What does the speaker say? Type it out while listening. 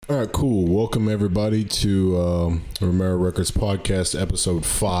All right, cool. Welcome everybody to Romero Records Podcast, episode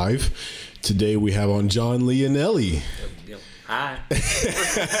 5. Today we have on John Leonelli. Hi.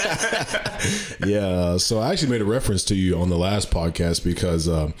 Yeah, so I actually made a reference to you on the last podcast because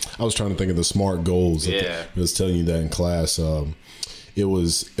I was trying to think of the SMART goals. Yeah. I was telling you that in class. It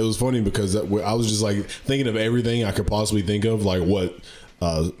was funny because I was just like thinking of everything I could possibly think of, like what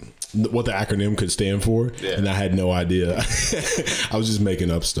the acronym could stand for, and I had no idea. I was just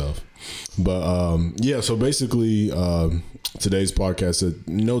making up stuff. But yeah, so basically today's podcast,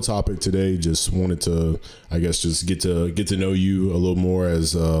 no topic today, just wanted to, I guess, just get to know you a little more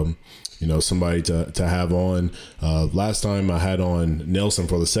as somebody to have on. Last time I had on Nelson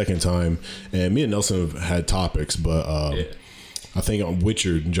for the second time, and me and Nelson have had topics, but I think on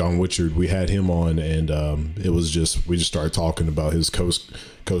John Witchard, we had him on, and it was just, we just started talking about his Coast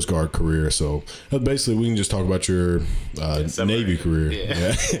Guard career. So basically, we can just talk about your Navy career.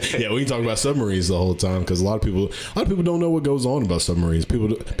 Yeah, we can talk about submarines the whole time because a lot of people don't know what goes on about submarines.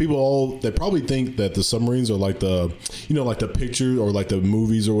 They probably think that the submarines are like the picture or like the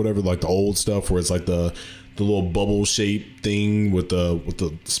movies or whatever, like the old stuff where it's like the little bubble shaped thing with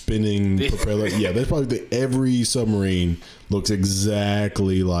the spinning propeller. Yeah, that's probably every submarine looks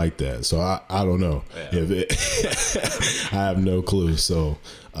exactly like that. So I don't know. Yeah. I have no clue. So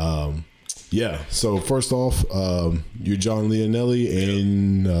yeah. So first off, you're John Leonelli,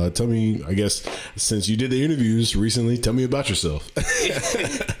 and tell me, I guess, since you did the interviews recently, tell me about yourself.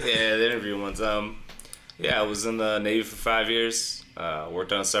 Yeah, the interview ones. I was in the Navy for 5 years.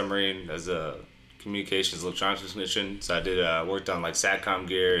 Worked on a submarine as a communications electronics technician. So I did worked on like SATCOM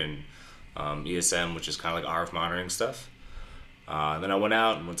gear and ESM, which is kind of like RF monitoring stuff. Then I went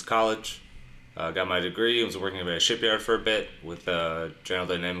out and went to college, got my degree, was working at a shipyard for a bit with General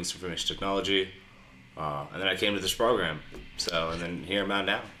Dynamics Information Technology, and then I came to this program. And then here I'm at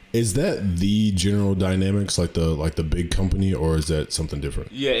now. Is that the General Dynamics, like the big company, or is that something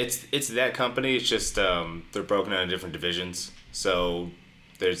different? Yeah, it's that company. It's just they're broken out into different divisions. So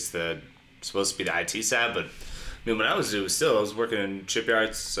there's supposed to be the IT side, but I mean, when I was working in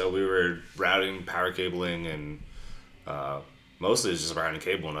shipyards, so we were routing, power cabling, and mostly it's just routing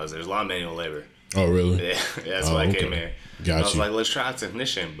cable. And there's a lot of manual labor. Oh, really? Yeah, that's why I came here. Gotcha. I was like electronics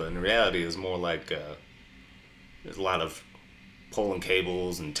technician, but in reality, it was more like there's a lot of pulling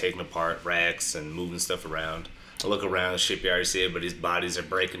cables and taking apart racks and moving stuff around. I look around the shipyard, you see everybody's bodies are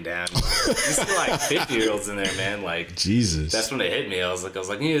breaking down. You see like 50-year-olds in there, man. Like, Jesus. That's when it hit me. I was like,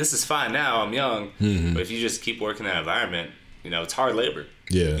 yeah, this is fine now. I'm young. Mm-hmm. But if you just keep working in that environment, it's hard labor.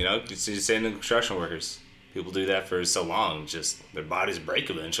 Yeah. It's the same in construction workers. People do that for so long, just their bodies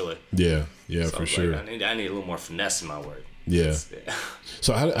break eventually. Yeah, so for sure. I need a little more finesse in my work. Yeah.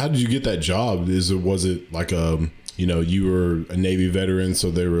 So how did you get that job? Was it like you were a Navy veteran,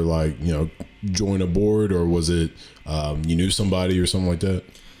 so they were like, join a board, or was it you knew somebody or something like that?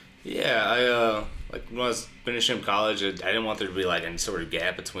 Yeah, I when I was finishing college, I didn't want there to be like any sort of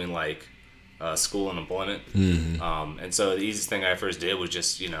gap between like school and employment. Mm-hmm. And so the easiest thing I first did was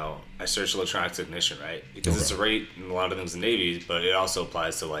just I searched electronics technician, right? Because it's a rate in a lot of things in the Navy, but it also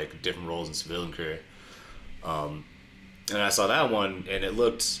applies to like different roles in civilian career. And I saw that one, and it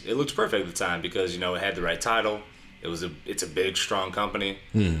looked perfect at the time because it had the right title. It's a big, strong company.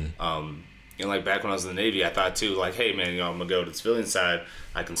 Mm-hmm. And like back when I was in the Navy, I thought too, like, hey man, I'm gonna go to the civilian side.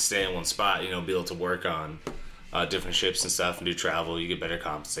 I can stay in one spot, be able to work on different ships and stuff and do travel. You get better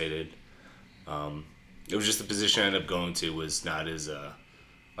compensated. It was just the position I ended up going to was not as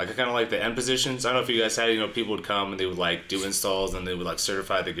I kind of like the end positions. I don't know if you guys had, people would come and they would like do installs and they would like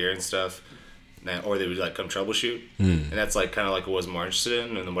certify the gear and stuff. Or they would like come troubleshoot, and that's like kind of like what I was more interested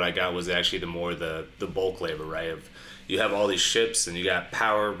in. And then what I got was actually the bulk labor, right? You have all these ships and you got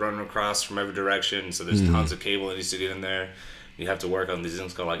power running across from every direction, so there's tons of cable that needs to get in there. You have to work on these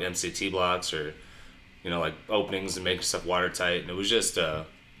things called like MCT blocks or like openings and making stuff watertight. And it was just it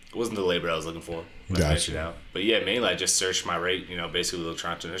wasn't the labor I was looking for when I finished it out. But yeah, mainly I just searched my rate, basically with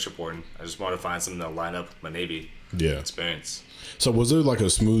electronic technician report, and I just wanted to find something that lined up with my Navy experience. So was there like a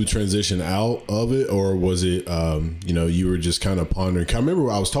smooth transition out of it, or was it, you were just kind of pondering? I remember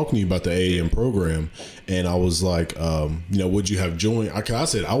I was talking to you about the AAM program, and I was like, would you have joined? I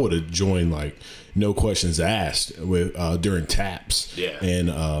said I would have joined like no questions asked with during TAPS. Yeah.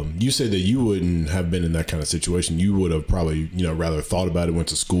 And you said that you wouldn't have been in that kind of situation. You would have probably, rather thought about it, went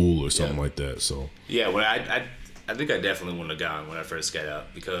to school or something like that. So yeah, well, I think I definitely wouldn't have gone when I first got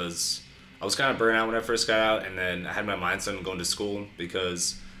out because I was kind of burnt out when I first got out, and then I had my mindset on going to school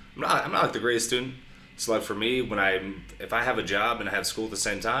because I'm not like the greatest student. So like for me, if I have a job and I have school at the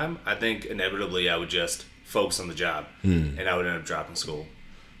same time, I think inevitably I would just focus on the job, and I would end up dropping school.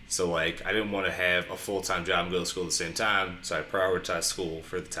 So like I didn't want to have a full-time job and go to school at the same time, so I prioritized school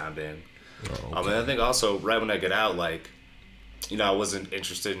for the time being. Oh, okay. And I think also right when I get out, like, you know, I wasn't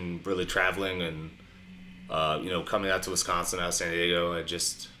interested in really traveling and, you know, coming out to Wisconsin, out of San Diego. I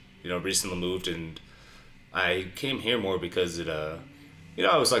just, you know, recently moved, and I came here more because it, you know,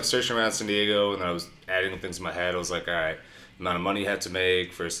 I was like searching around San Diego, and I was adding things in my head. I was like, all right, the amount of money you have to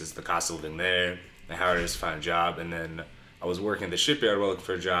make versus the cost of living there, and how it is to find a job. And then I was working at the shipyard while looking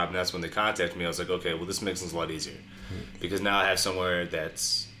for a job, and that's when they contacted me. I was like, okay, well, this makes things a lot easier because now I have somewhere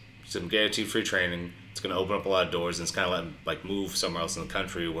that's some guaranteed free training. It's going to open up a lot of doors, and it's kind of like move somewhere else in the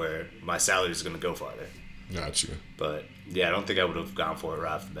country where my salary is going to go farther. Got you. But yeah, I don't think I would have gone for it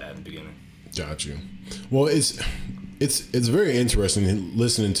right off the bat in the beginning. Got you. Well, it's very interesting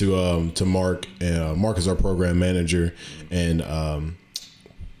listening to Mark. Mark is our program manager, and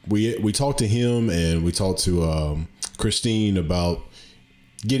we talked to him, and we talked to Christine about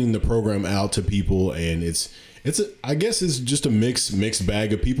getting the program out to people, and I guess it's just a mixed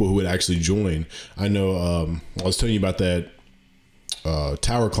bag of people who would actually join. I know I was telling you about that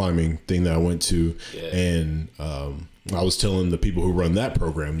tower climbing thing that I went to, and I was telling the people who run that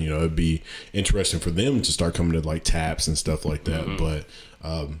program, you know, it'd be interesting for them to start coming to like TAPS and stuff like that. But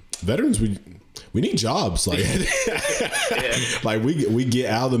veterans, we need jobs. Like, like we get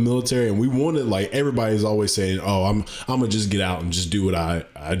out of the military, and we want it. Like everybody's always saying, "Oh, I'm gonna just get out and just do what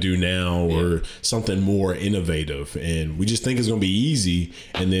I do now, or something more innovative." And we just think it's gonna be easy,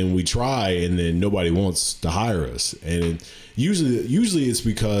 and then we try, and then nobody wants to hire us. And usually it's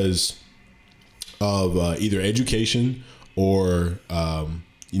because of either education or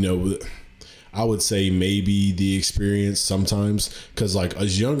you know, I would say maybe the experience sometimes, because like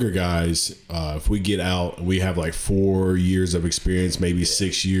us younger guys, if we get out and we have like 4 years of experience, maybe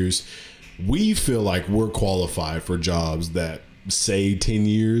 6 years, we feel like we're qualified for jobs that say 10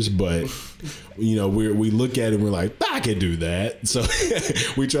 years, but you know, we look at it and we're like, I can do that. So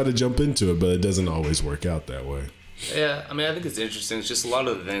we try to jump into it, but it doesn't always work out that way. Yeah, I mean, I think it's interesting. It's just a lot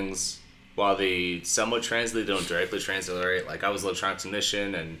of the things, while they somewhat translate, they don't directly translate, right? Like I was an electronic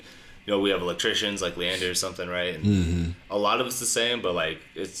technician, and you know, we have electricians like Leander or something, right? And a lot of it's the same, but like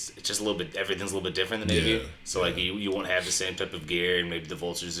it's just a little bit, everything's a little bit different in the Navy. So like you won't have the same type of gear, and maybe the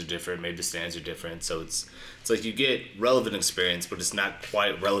voltages are different, maybe the stands are different. So it's like you get relevant experience, but it's not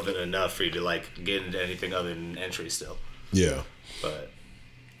quite relevant enough for you to like get into anything other than entry still. Yeah. But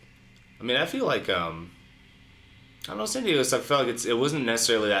I mean, I feel like I don't know, San Diego stuff, I felt like it wasn't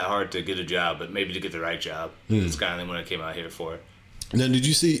necessarily that hard to get a job, but maybe to get the right job. It's kind of what I came out here for. Now, did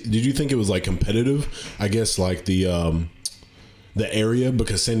you think it was like competitive? I guess like the area,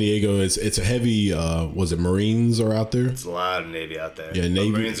 because San Diego it's a heavy was it Marines are out there? It's a lot of Navy out there. Yeah, Navy.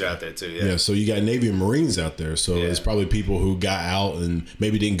 Marines are out there too. Yeah, so you got Navy and Marines out there. So it's probably people who got out and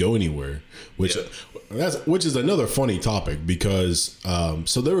maybe didn't go anywhere, which is another funny topic, because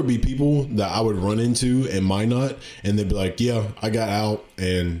so there would be people that I would run into in Minot, and they'd be like, "Yeah, I got out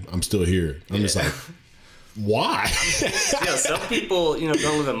and I'm still here." I'm just like, why? Some people, you know,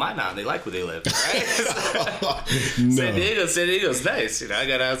 don't live in Minot. They like where they live, right? San Diego's nice. You know, I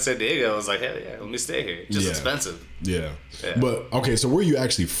got out of San Diego. I was like, hell yeah, let me stay here. Just expensive. Yeah. But okay, so where are you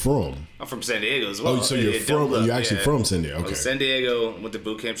actually from? I'm from San Diego as well. Oh, so you're actually from San Diego. Okay. I was San Diego, went to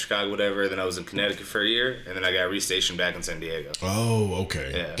boot camp, Chicago, whatever. Then I was in Connecticut for a year, and then I got restationed back in San Diego. Oh,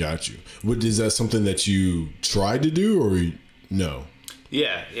 okay. Yeah. Got you. Is that something that you tried to do, or no?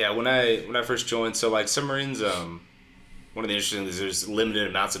 Yeah. When I first joined, so like submarines, one of the interesting things is there's limited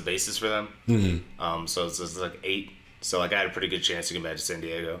amounts of bases for them. So it's like 8. So like I had a pretty good chance to get back to San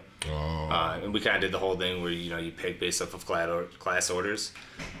Diego. And we kind of did the whole thing where, you know, you pick based off of class orders.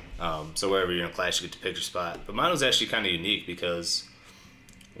 So wherever you're in class, you get to pick your spot. But mine was actually kind of unique because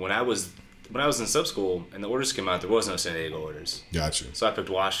when I was in sub school and the orders came out, there was no San Diego orders. Gotcha. So I picked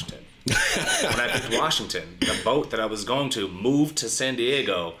Washington. When I picked Washington, the boat that I was going to moved to San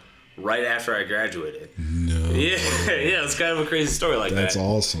Diego right after I graduated. No. Yeah, it's kind of a crazy story like that. That's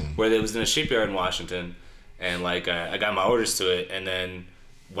awesome. Where it was in a shipyard in Washington, and like I got my orders to it, and then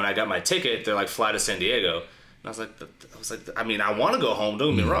when I got my ticket, they're like, fly to San Diego. And I was like, I mean, I want to go home.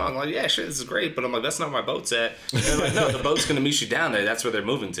 Don't get me wrong. I'm like, yeah, sure, this is great, but I'm like, that's not where my boat's at. And they're like, no, the boat's gonna meet you down there. That's where they're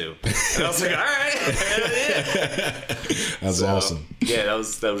moving to. And I was like, all right, yeah. That's awesome. Yeah, that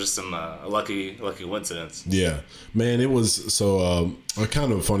was just some lucky coincidence. Yeah, man, it was so a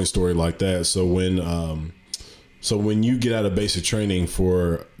kind of a funny story like that. So when you get out of basic training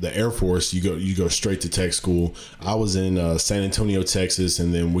for the Air Force, you go straight to tech school. I was in San Antonio, Texas,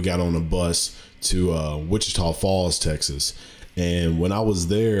 and then we got on a bus to Wichita Falls, Texas. And when I was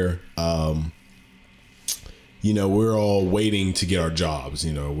there, we're all waiting to get our jobs,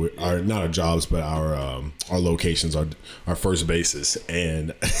 not our jobs, but our locations, our first bases. And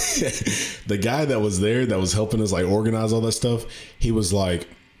the guy that was there that was helping us like organize all that stuff, he was like,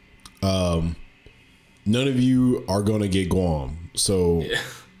 none of you are going to get Guam. So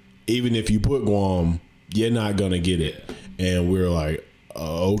even if you put Guam, you're not going to get it. And we're like,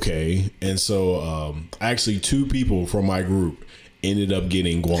 okay. And so actually 2 people from my group ended up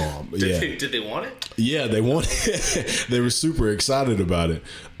getting Guam. Did they want it? Yeah, they wanted it. They were super excited about it.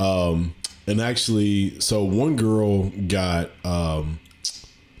 And actually, so one girl got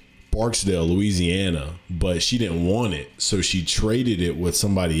Barksdale, Louisiana, but she didn't want it. So she traded it with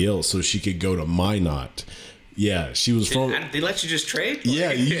somebody else so she could go to Minot. Yeah, she was from... They let you just trade?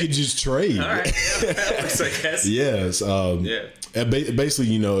 Yeah, you could just trade. All right. That works, I guess. Yes.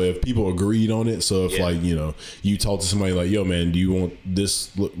 Basically, if people agreed on it, so if you talk to somebody like, yo, man, do you want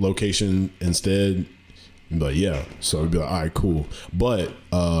this location instead? You'd be like, yeah. So we'd be like, all right, cool. But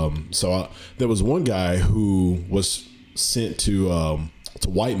there was one guy who was sent to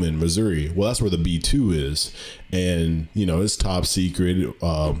Whiteman, Missouri. Well, that's where the B2 is. And, it's top secret.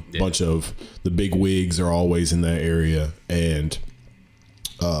 Bunch of the big wigs are always in that area. And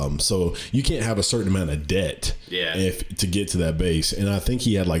so you can't have a certain amount of debt to get to that base. And I think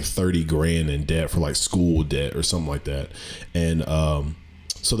he had like 30 grand in debt for like school debt or something like that. And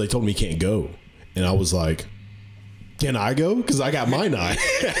so they told me he can't go. And I was like, can I go? Because I got mine on.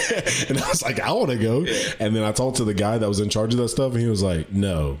 And I was like, I want to go. Yeah. And then I talked to the guy that was in charge of that stuff, and he was like,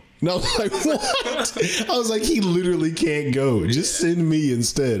 no. And I was like, what? I was like, he literally can't go. Just send me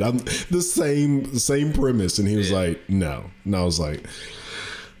instead. I'm the same premise. And he was like, no. And I was like,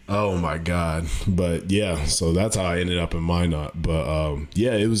 oh my God. But yeah, so that's how I ended up in Minot. But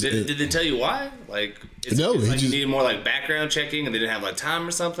it was. Did they tell you why? Like, no, he just needed more like background checking, and they didn't have like time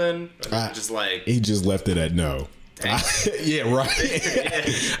or something. Or he just left it at no. Yeah, right.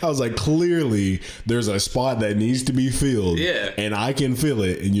 I was like, clearly there's a spot that needs to be filled, and I can fill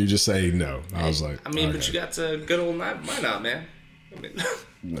it, and you're just saying no. I was like, but you got to good old Minot, man.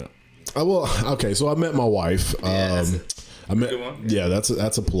 No. Okay, so I met my wife. Good one. Yeah, that's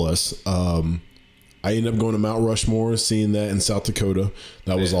a plus. I ended up going to Mount Rushmore, seeing that in South Dakota.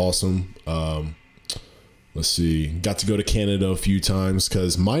 That was awesome. Let's see. Got to go to Canada a few times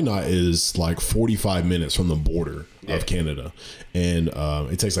because Minot is like 45 minutes from the border of Canada. And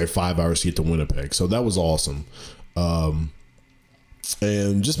it takes like 5 hours to get to Winnipeg. So that was awesome. And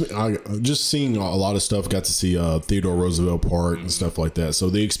just seeing a lot of stuff. Got to see Theodore Roosevelt Park and stuff like that. So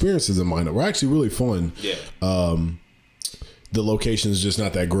the experiences in Minot were actually really fun. Yeah. The location is just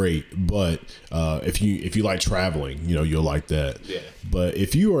not that great, but if you like traveling, you'll like that. Yeah. But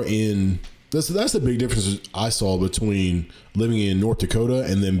if you are in... That's the big difference I saw between living in North Dakota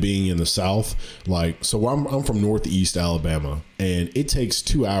and then being in the South. Like, so I'm from Northeast Alabama, and it takes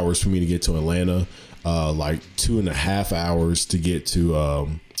 2 hours for me to get to Atlanta, like 2.5 hours to get to,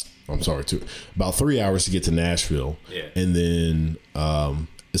 about 3 hours to get to Nashville. Yeah. And then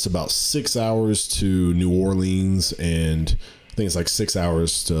it's about 6 hours to New Orleans, and I think it's like 6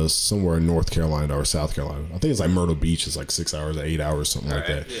 hours to somewhere in North Carolina or South Carolina. I think it's like Myrtle Beach is like 6 hours, 8 hours, something like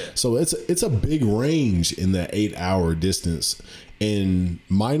that. Yeah. So it's a big range in that 8 hour distance. In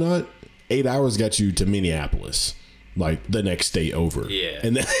Minot, 8 hours got you to Minneapolis, like the next state over. Yeah.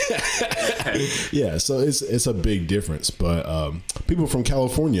 And then, yeah, so it's a big difference. But people from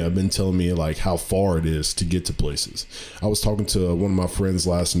California have been telling me like how far it is to get to places. I was talking to one of my friends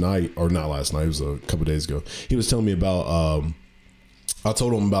last night, or not last night, it was a couple days ago. He was telling me about I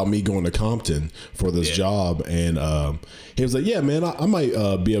told him about me going to Compton for this job, and he was like, yeah, man, I might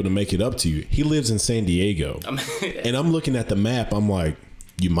be able to make it up to you. He lives in San Diego. And I'm looking at the map. I'm like,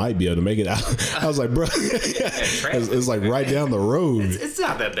 you might be able to make it out. I was like, bro, it's like right down the road. It's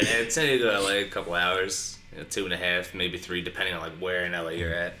not that bad. San Diego to LA, a couple hours, 2.5, maybe 3, depending on like where in LA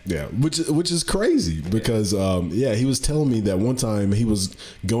you're at. Yeah, which is crazy because he was telling me that one time he was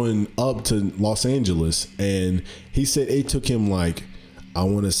going up to Los Angeles, and he said it took him like, I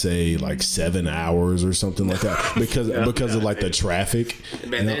want to say like 7 hours or something like that because of like the traffic.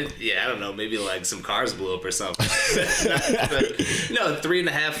 Man, I don't know, maybe like some cars blew up or something.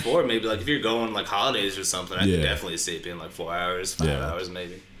 3.5, 4 maybe. Like if you're going like holidays or something, I could definitely see it being like 4 hours, 5 hours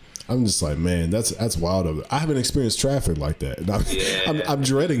maybe. I'm just like, man, that's wild. I haven't experienced traffic like that. And I'm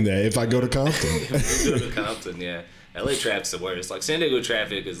dreading that if I go to Compton. If you go to Compton, yeah. LA traffic's the worst. Like San Diego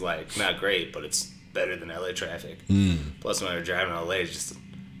traffic is like not great, but it's better than LA traffic. Plus, when you're driving in LA,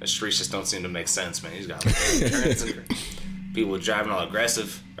 the streets just don't seem to make sense, man. He's got like turns and people driving all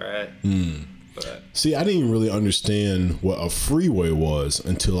aggressive. All right. But see, I didn't even really understand what a freeway was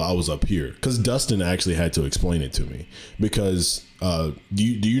until I was up here, because Dustin actually had to explain it to me. Because do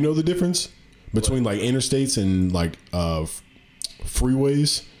you know the difference between like interstates and like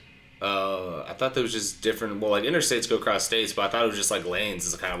freeways? I thought there was just different. Well, like interstates go across states, but I thought it was just like lanes.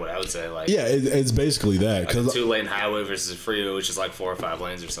 Is kind of what I would say. Like Yeah, it's basically that. like a 2-lane highway versus a freeway, which is like 4 or 5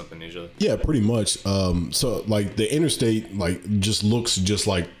 lanes or something usually. Yeah, pretty much. So like the interstate like just looks just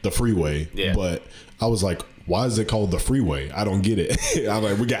like the freeway. Yeah. But I was like, why is it called the freeway? I don't get it. I'm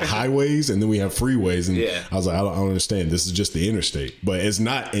like, we got highways and then we have freeways, and Yeah. I was like, I don't understand. This is just the interstate, but it's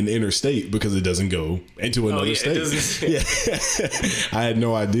not an interstate because it doesn't go into another state. Yeah, I had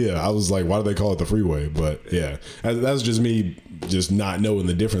no idea. I was like, why do they call it the freeway? But yeah, that's just me just not knowing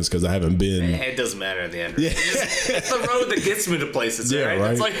the difference because I haven't been. It doesn't matter in the end. Yeah. It's the road that gets me to places, Yeah, right?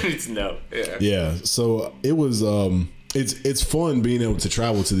 right. That's all you need to know. Yeah. Yeah, so it was it's fun being able to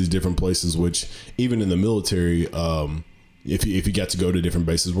travel to these different places, which even in the military, if you got to go to different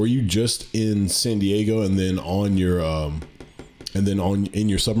bases, were you just in San Diego and then on your in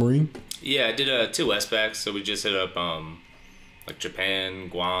your submarine? Yeah, I did 2 Westbacks, so we just hit up like Japan,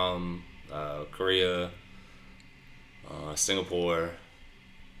 Guam, Korea, Singapore.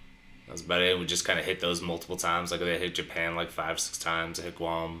 That was about it. We just kind of hit those multiple times. Like I hit Japan like 5, 6 times. I hit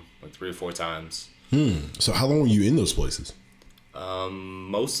Guam like 3 or 4 times. So how long were you in those places?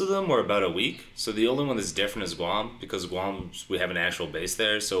 Most of them were about a week. So the only one that's different is Guam, because Guam, we have an actual base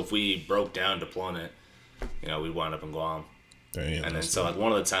there. So if we broke down deployment, we'd wind up in Guam. Damn, And then so like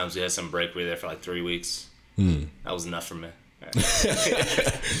one of the times we had some break, we were there for like 3 weeks. That was enough for me.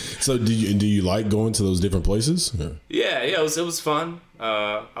 So do you like going to those different places? Yeah, it was fun.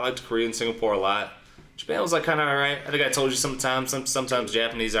 I liked Korea and Singapore a lot. Japan was like kind of alright. I think I told you sometimes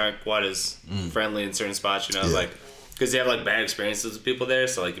Japanese aren't quite as friendly in certain spots. Like because you have like bad experiences with people there.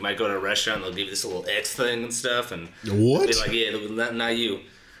 So like you might go to a restaurant, and they'll give you this little X thing and stuff, and What? They're like, yeah, not you.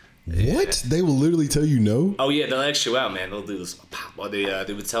 What? They will literally tell you no? Oh yeah, they'll X you out, man. They'll do this. Well, they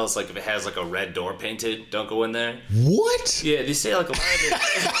would tell us like if it has like a red door painted, don't go in there. What? Yeah, they say like a lot of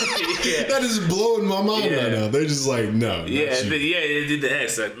it. Yeah. That is blowing my mind right now. They're just like, no. Yeah, they did the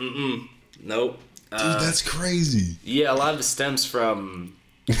X. Like, nope. Dude, that's crazy. Yeah, a lot of it stems from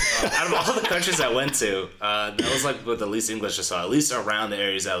out of all the countries I went to. That was like with the least English I saw, at least around the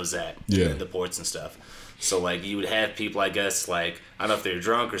areas I was at, the ports and stuff. So like you would have people, I guess, like I don't know if they're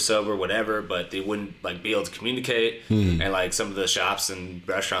drunk or sober, whatever, but they wouldn't like be able to communicate. And like some of the shops and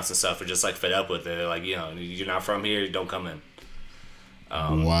restaurants and stuff are just like fed up with it. They're like, you're not from here, don't come in.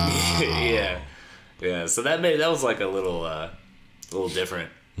 Wow. Yeah. So that was like a little different,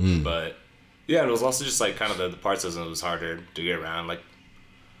 but. Yeah, it was also just like kind of the parts of it was harder to get around. Like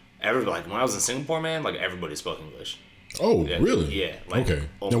like when I was in Singapore, man, like everybody spoke English. Oh, Yeah, really? Yeah. Like Okay.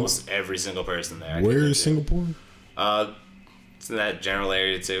 almost every single person there. Where is Singapore? It's in that general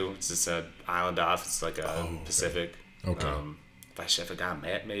area too. It's just an island off. It's like a Pacific. Okay. If I should have got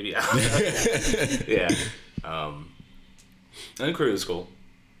Matt, maybe. Yeah. And Korea was cool.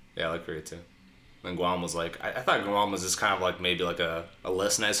 Yeah, I like Korea too. And Guam was like, I thought Guam was just kind of like maybe like a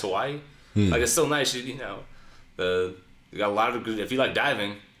less nice Hawaii. Like it's still nice, you got a lot of good. If you like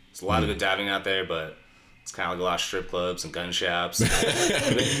diving, there's a lot of good diving out there, but it's kind of like a lot of strip clubs and gun shops.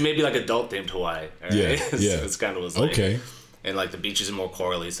 Maybe like adult themed Hawaii. Right? Yeah, It's kind of was like, okay. And like the beaches are more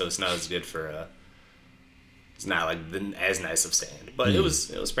corally, so it's not as good for. It's not like as nice of sand, but it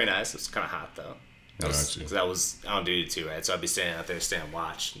was pretty nice. It was kind of hot though. Because I don't do it too, right? So I'd be standing out there, staying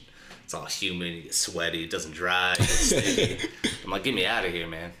watch. It's all humid, you get sweaty, it doesn't dry, it gets sticky. I'm like, get me out of here,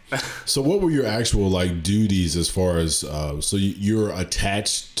 man. So what were your actual like duties as far as so you're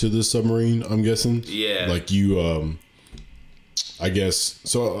attached to the submarine, I'm guessing? Yeah. Like you I guess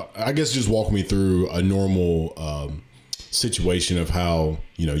just walk me through a normal situation of how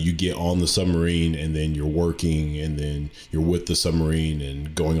you get on the submarine and then you're working and then you're with the submarine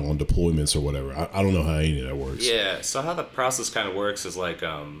and going on deployments or whatever. I don't know how any of that works. Yeah, so how the process kind of works is like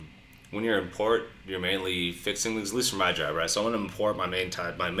when you're in port, you're mainly fixing things, at least for my job, right? So I want to import my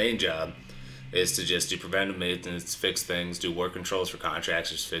main job is to just do preventive maintenance, fix things, do work controls for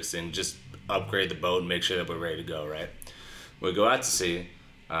contractors, fix things, just upgrade the boat and make sure that we're ready to go, right? When we go out to sea,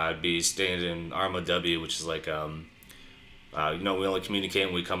 I'd be staying in Arma W, which is like, we only communicate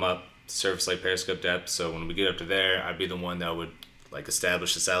when we come up surface like periscope depth. So when we get up to there, I'd be the one that would like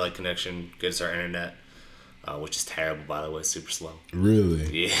establish the satellite connection, get us our internet. Which is terrible, by the way, super slow.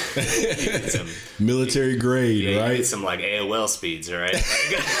 Really? Yeah. Military grade, right? You need some like AOL speeds, right?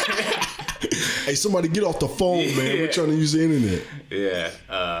 Hey, somebody get off the phone, man. We're trying to use the internet.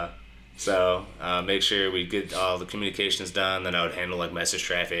 Yeah. So make sure we get all the communications done. Then I would handle like message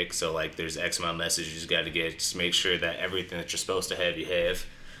traffic. So like there's X amount of messages you got to get. Just make sure that everything that you're supposed to have, you have.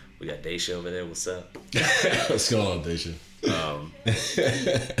 We got Daisha over there. What's up? What's going on, Daisha?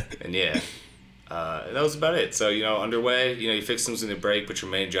 And yeah, that was about it. So, underway, you fix things in the break, but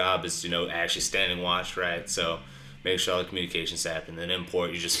your main job is, actually standing watch, right? So make sure all the communications happen. Then import,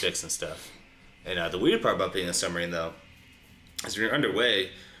 you're just fixing stuff. And the weird part about being a submarine, though, is when you're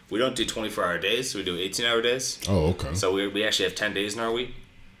underway, we don't do 24-hour days. We do 18-hour days. Oh, okay. So we actually have 10 days in our week.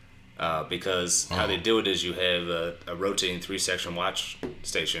 Because how they do it is you have a rotating 3-section watch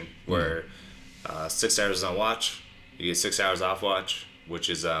station where 6 hours is on watch, you get 6 hours off watch, which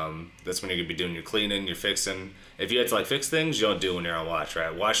is that's when you're gonna be doing your cleaning, your fixing. If you have to like fix things, you don't do it when you're on watch,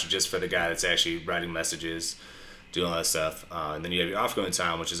 right? Watch is just for the guy that's actually writing messages, doing all that stuff. And then you have your off-going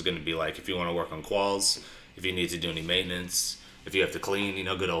time, which is gonna be like if you want to work on quals, if you need to do any maintenance. If you have to clean,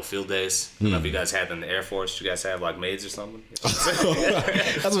 good old field days. I don't know if you guys have in the Air Force. You guys have like maids or something?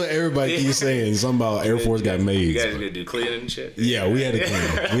 That's what everybody keeps saying. Something about Air Force got maids. You guys gonna do cleaning and shit? Yeah, we had to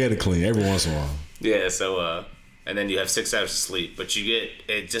clean. We had to clean every once in a while. Yeah, so and then you have 6 hours of sleep, but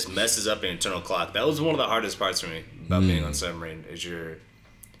it just messes up your internal clock. That was one of the hardest parts for me about being on submarine is your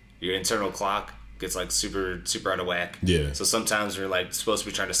internal clock gets like super out of whack. Yeah. So sometimes you're like supposed to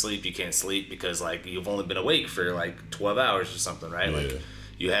be trying to sleep, you can't sleep because like you've only been awake for like 12 hours or something, right? Yeah. Like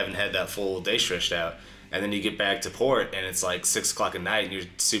you haven't had that full day stretched out, and then you get back to port and it's like 6 o'clock at night and you're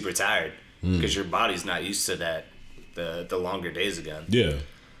super tired because your body's not used to that the longer days again. Yeah.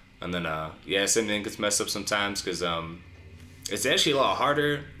 And then same thing gets messed up sometimes because it's actually a lot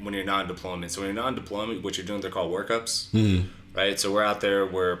harder when you're non-deployment. So when you're non-deployment, what you're doing, they're called workups. Right, so we're out there,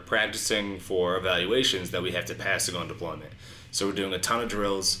 we're practicing for evaluations that we have to pass to go on deployment. So we're doing a ton of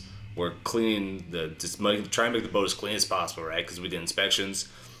drills. We're cleaning trying to make the boat as clean as possible, right? Because we did inspections,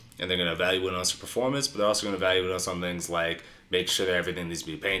 and they're going to evaluate us for performance, but they're also going to evaluate us on things like make sure that everything needs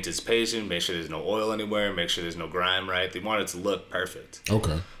to be painted as patient, make sure there's no oil anywhere, make sure there's no grime, right? They want it to look perfect.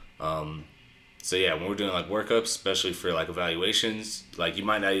 Okay. So yeah, when we're doing like workups, especially for like evaluations, like you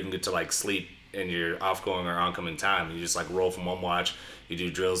might not even get to like sleep in your off-going or oncoming time. You just like roll from one watch, you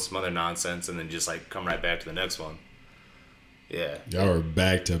do drills, some other nonsense, and then just like come right back to the next one. Yeah. Y'all are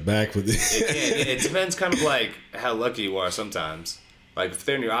back to back with this. It depends kind of like how lucky you are sometimes. Like if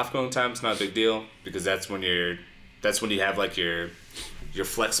they're in your off-going time, it's not a big deal because that's when you have like your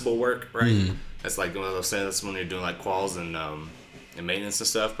flexible work, right? That's like what I was saying, that's when you're doing like quals and maintenance and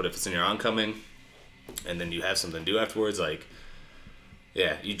stuff. But if it's in your oncoming and then you have something to do afterwards, like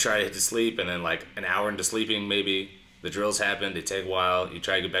yeah, you try to hit to sleep, and then like an hour into sleeping, maybe the drills happen. They take a while. You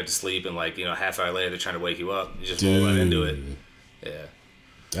try to get back to sleep, and like a half hour later, they're trying to wake you up. You just roll right into it. Yeah,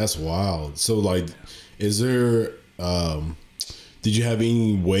 that's wild. So like, is there? Did you have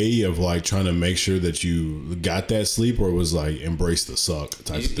any way of like trying to make sure that you got that sleep, or it was like embrace the suck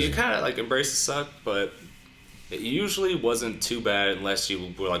type of thing? You kind of like embrace the suck, but it usually wasn't too bad unless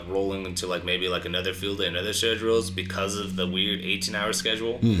you were like rolling into like maybe like another field day, another set of drills because of the weird 18-hour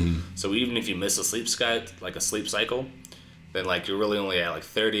schedule. So even if you miss a sleep cycle, then like you're really only at like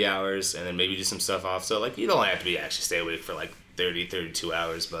 30 hours and then maybe do some stuff off. So like you don't have to be actually stay awake for like 32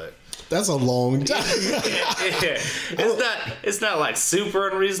 hours, but that's a long time. It's not like super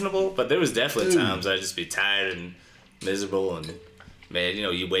unreasonable, but there was definitely times I'd just be tired and miserable and man,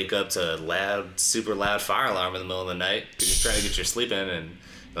 you wake up to super loud fire alarm in the middle of the night because you're trying to get your sleep in, and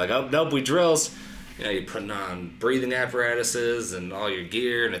you're like, oh, nope, we drills. You're putting on breathing apparatuses and all your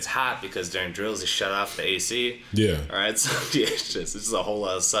gear, and it's hot because during drills, you shut off the AC. Yeah. All right, so yeah, it's just a whole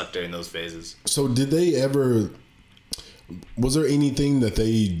lot of suck during those phases. So was there anything that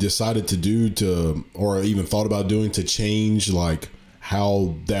they decided to do or even thought about doing to change, like,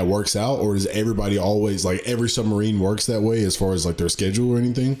 how that works out, or is everybody always like every submarine works that way as far as like their schedule or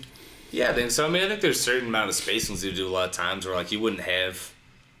anything? Yeah, I think so. I mean, I think there's a certain amount of spacings you do a lot of times where like you wouldn't have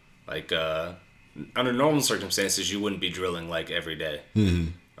like under normal circumstances you wouldn't be drilling like every day.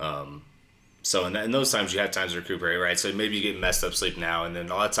 So in those times you have times to recuperate, right? So maybe you get messed up sleep now, and then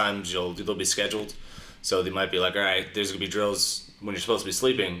a lot of times they'll be scheduled, so they might be like, all right, there's gonna be drills when you're supposed to be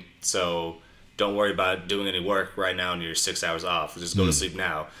sleeping, so don't worry about doing any work right now and you're 6 hours off. Just go to sleep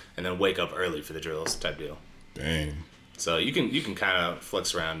now and then wake up early for the drills type deal. Dang. So you can kind of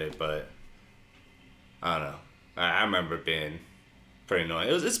flex around it, but I don't know. I remember it being pretty annoying.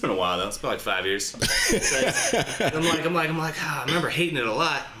 It's been a while though. It's been like 5 years. So I'm like, I remember hating it a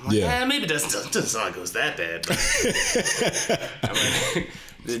lot. I'm like, yeah, maybe it doesn't sound like it was that bad. But I mean,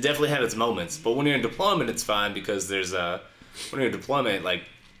 it definitely had its moments. But when you're in deployment, it's fine because when you're in deployment, like,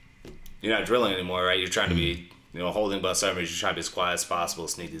 you're not drilling anymore, right? You're trying to be holding bus sergeant, you try to be as quiet as possible,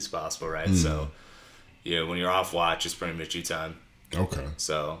 sneaky as possible, right? So, when you're off watch, it's pretty much you time. Okay.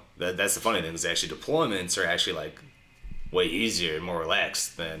 So that's the funny thing is actually deployments are actually like way easier and more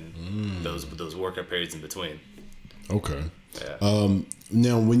relaxed than those workout periods in between. Okay. Yeah.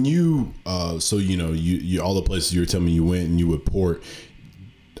 Now, when you so you all the places you were telling me you went and you would port.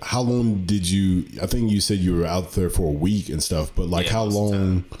 How long did you? I think you said you were out there for a week and stuff, but like how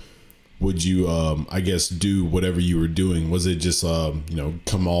long would you? I guess do whatever you were doing. Was it just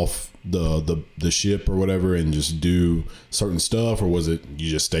come off the ship or whatever and just do certain stuff, or was it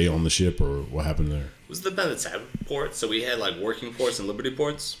you just stay on the ship, or what happened there? It was the type of port. So we had like working ports and Liberty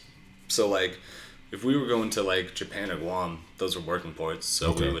ports. So like if we were going to like Japan or Guam, those were working ports.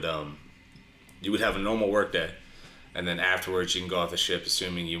 So we would you would have a normal work day. And then afterwards, you can go off the ship,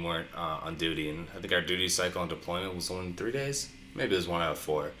 assuming you weren't on duty. And I think our duty cycle on deployment was only 3 days. Maybe it was 1 out of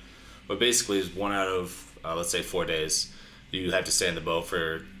 4. But basically, it's 1 out of, let's say, 4 days. You have to stay in the boat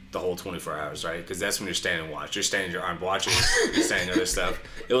for the whole 24 hours, right? Because that's when you're standing watch. You're standing your armed watches. You're standing other stuff.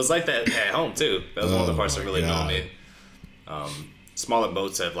 It was like that at home, too. That was one of the parts that really annoyed me. Smaller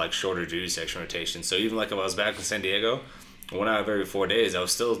boats have, like, shorter duty section rotations. So even, like, if I was back in San Diego, 1 out of every 4 days, I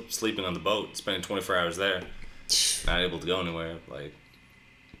was still sleeping on the boat, spending 24 hours there. Not able to go anywhere, like,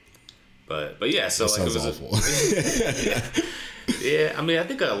 but yeah. So that like sounds it was awful. yeah. I mean, I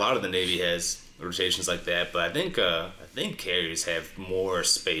think a lot of the Navy has rotations like that, but I think carriers have more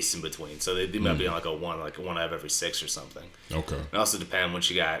space in between, so they might be on like a one out of every 6 or something. Okay. It also depends once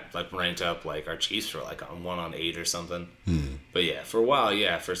you got like ranked up. Like our chiefs were like on 1 on 8 or something. But yeah, for a while,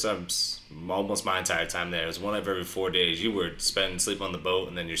 for almost my entire time there, it was 1 out of every 4 days. You would sleep on the boat,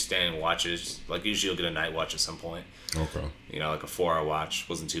 and then you're standing watches. Like usually you'll get a night watch at some point. Okay. Like a 4-hour watch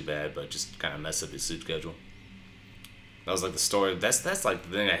wasn't too bad, but just kind of messed up your sleep schedule. That was like the story. That's like the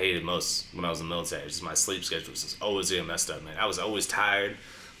thing I hated most when I was in the military. Just my sleep schedule was just always getting messed up, man. I was always tired,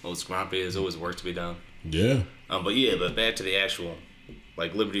 always grumpy. There's always work to be done. Yeah. But back to the actual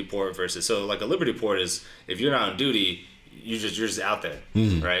like Liberty Port versus like a Liberty Port is if you're not on duty, you're just out there,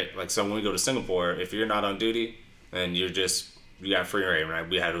 right? Like so when we go to Singapore, if you're not on duty, then you got free reign, right?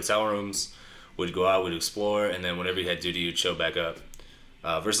 We had hotel rooms, we'd go out, we'd explore, and then whenever you had duty, you'd show back up.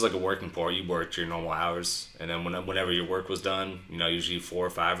 Versus like a working port, you worked your normal hours, and then whenever your work was done, usually 4 or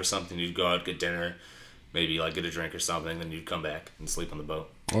 5 or something, you'd go out, get dinner, maybe like get a drink or something, then you'd come back and sleep on the boat.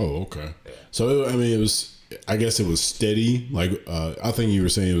 Oh, okay. Yeah. So I guess it was steady. Like I think you were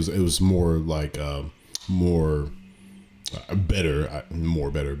saying it was more like better,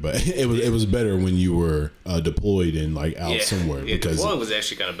 but it was better when you were deployed and like out somewhere. Yeah, because deploying was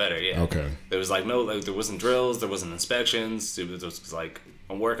actually kind of better. Yeah. Okay. There was there wasn't drills, there wasn't inspections. It was like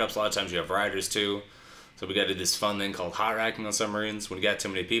on workups. A lot of times you have riders too, so we got to do this fun thing called hot racking on submarines. When you got too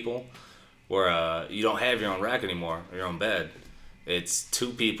many people, where you don't have your own rack anymore or your own bed. It's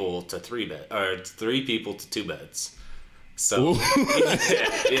 2 people to 3 bed, or 3 people to 2 beds. So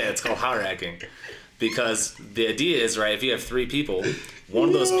it's called hot racking. Because the idea is, right, if you have 3 people, one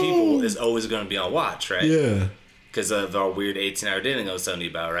of those people is always going to be on watch, right? Yeah. Because of our weird 18-hour dating I was telling you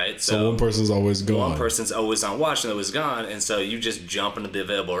about, right? So one person's always gone. One person's always on watch and always gone, and so you just jump into the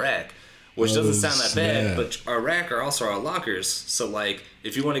available rack, which doesn't sound that bad, but our rack are also our lockers. So, like,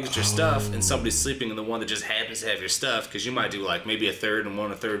 if you want to get your stuff and somebody's sleeping in the one that just happens to have your stuff, because you might do, like, maybe a third and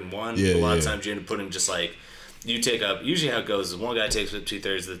one, a third and one. Yeah, a lot of times you end up putting just, like, you take up, usually how it goes is one guy takes up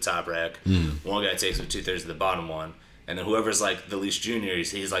 2/3 of the top rack, one guy takes up 2/3 of the bottom one, and then whoever's like the least junior,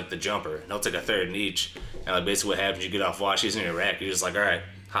 he's like the jumper, and he'll take a third in each. And like basically what happens, you get off watch, he's in your rack, you're just like, all right,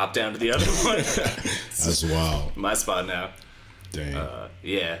 hop down to the other one. That's wild. My spot now. Dang.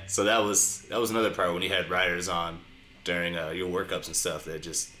 Yeah, so that was another part when you had riders on during your workups and stuff that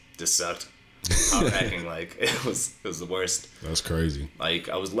just sucked. Hot racking, like it was the worst. That's crazy. Like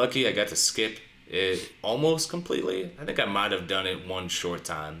I was lucky, I got to skip it almost completely. I think I might have done it one short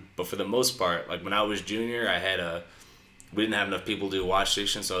time, but for the most part, like when I was junior, we didn't have enough people to do watch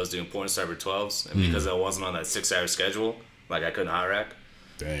station, so I was doing point cyber 12s, and because I wasn't on that 6-hour schedule, like I couldn't hot rack.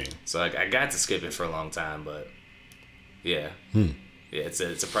 Dang. So like I got to skip it for a long time, but yeah, it's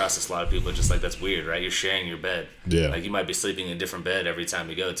a process. A lot of people are just like, that's weird, right? You're sharing your bed. Yeah. Like you might be sleeping in a different bed every time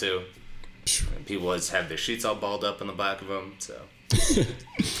you go too. And people just have their sheets all balled up in the back of them, so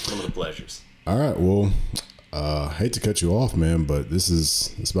one of the pleasures. All right, well, I hate to cut you off, man, but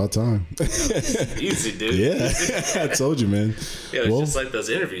it's about time. Easy, dude. Yeah, I told you, man. Yeah, it's just like those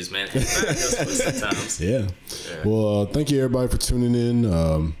interviews, man. Sometimes. Yeah. Well, thank you everybody for tuning in.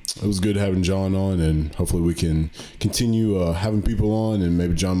 It was good having John on, and hopefully we can continue having people on, and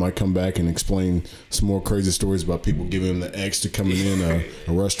maybe John might come back and explain some more crazy stories about people giving him the X to coming in a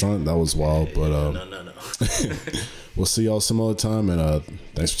restaurant. That was wild, but no. We'll see y'all some other time, and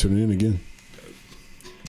thanks for tuning in again.